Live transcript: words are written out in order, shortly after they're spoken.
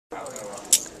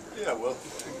Yeah, well.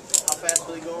 How fast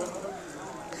will he go?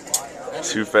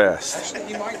 Too fast.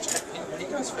 Actually, he might. He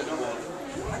does fit on.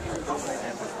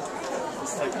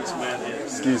 Let's take this man in.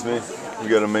 Excuse me. You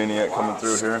got a maniac coming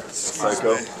through here.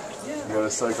 Psycho. You got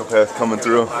a psychopath coming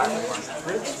through.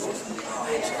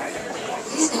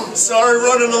 Sorry,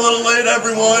 running a little late,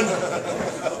 everyone.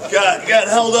 Got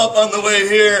held up on the way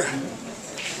here.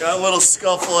 Got a little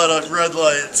scuffle at a red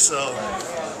light, so.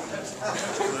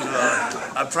 But,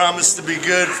 I promise to be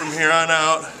good from here on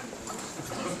out.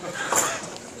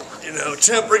 You know,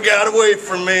 temper got away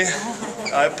from me.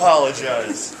 I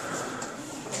apologize.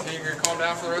 Think you're gonna calm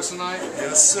down for the rest of the night?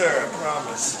 Yes, sir. I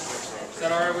promise. Is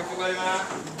that alright with you, lady Matt?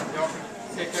 Y'all can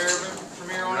take care of it from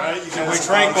here on out? Can we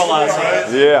tranquilize, right?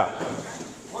 Yeah.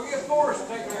 We'll get Forrest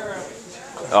to take care of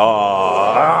it.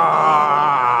 Oh.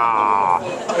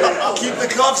 I'll keep the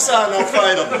cuffs on. I'll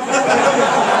fight him.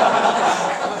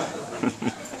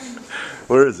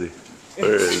 Where is he?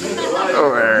 Where is he? Doing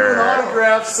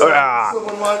autographs, so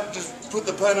someone might just put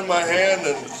the pen in my hand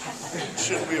and it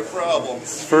shouldn't be a problem.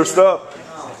 First up.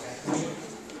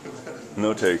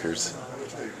 No takers.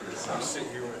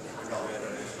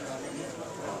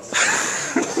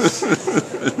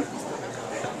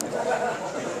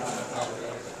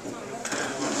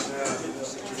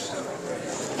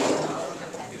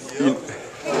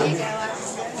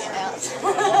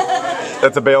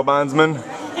 That's a bail bondsman?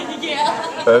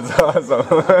 Yeah. That's awesome.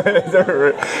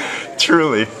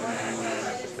 Truly.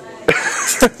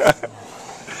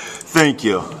 Thank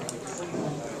you.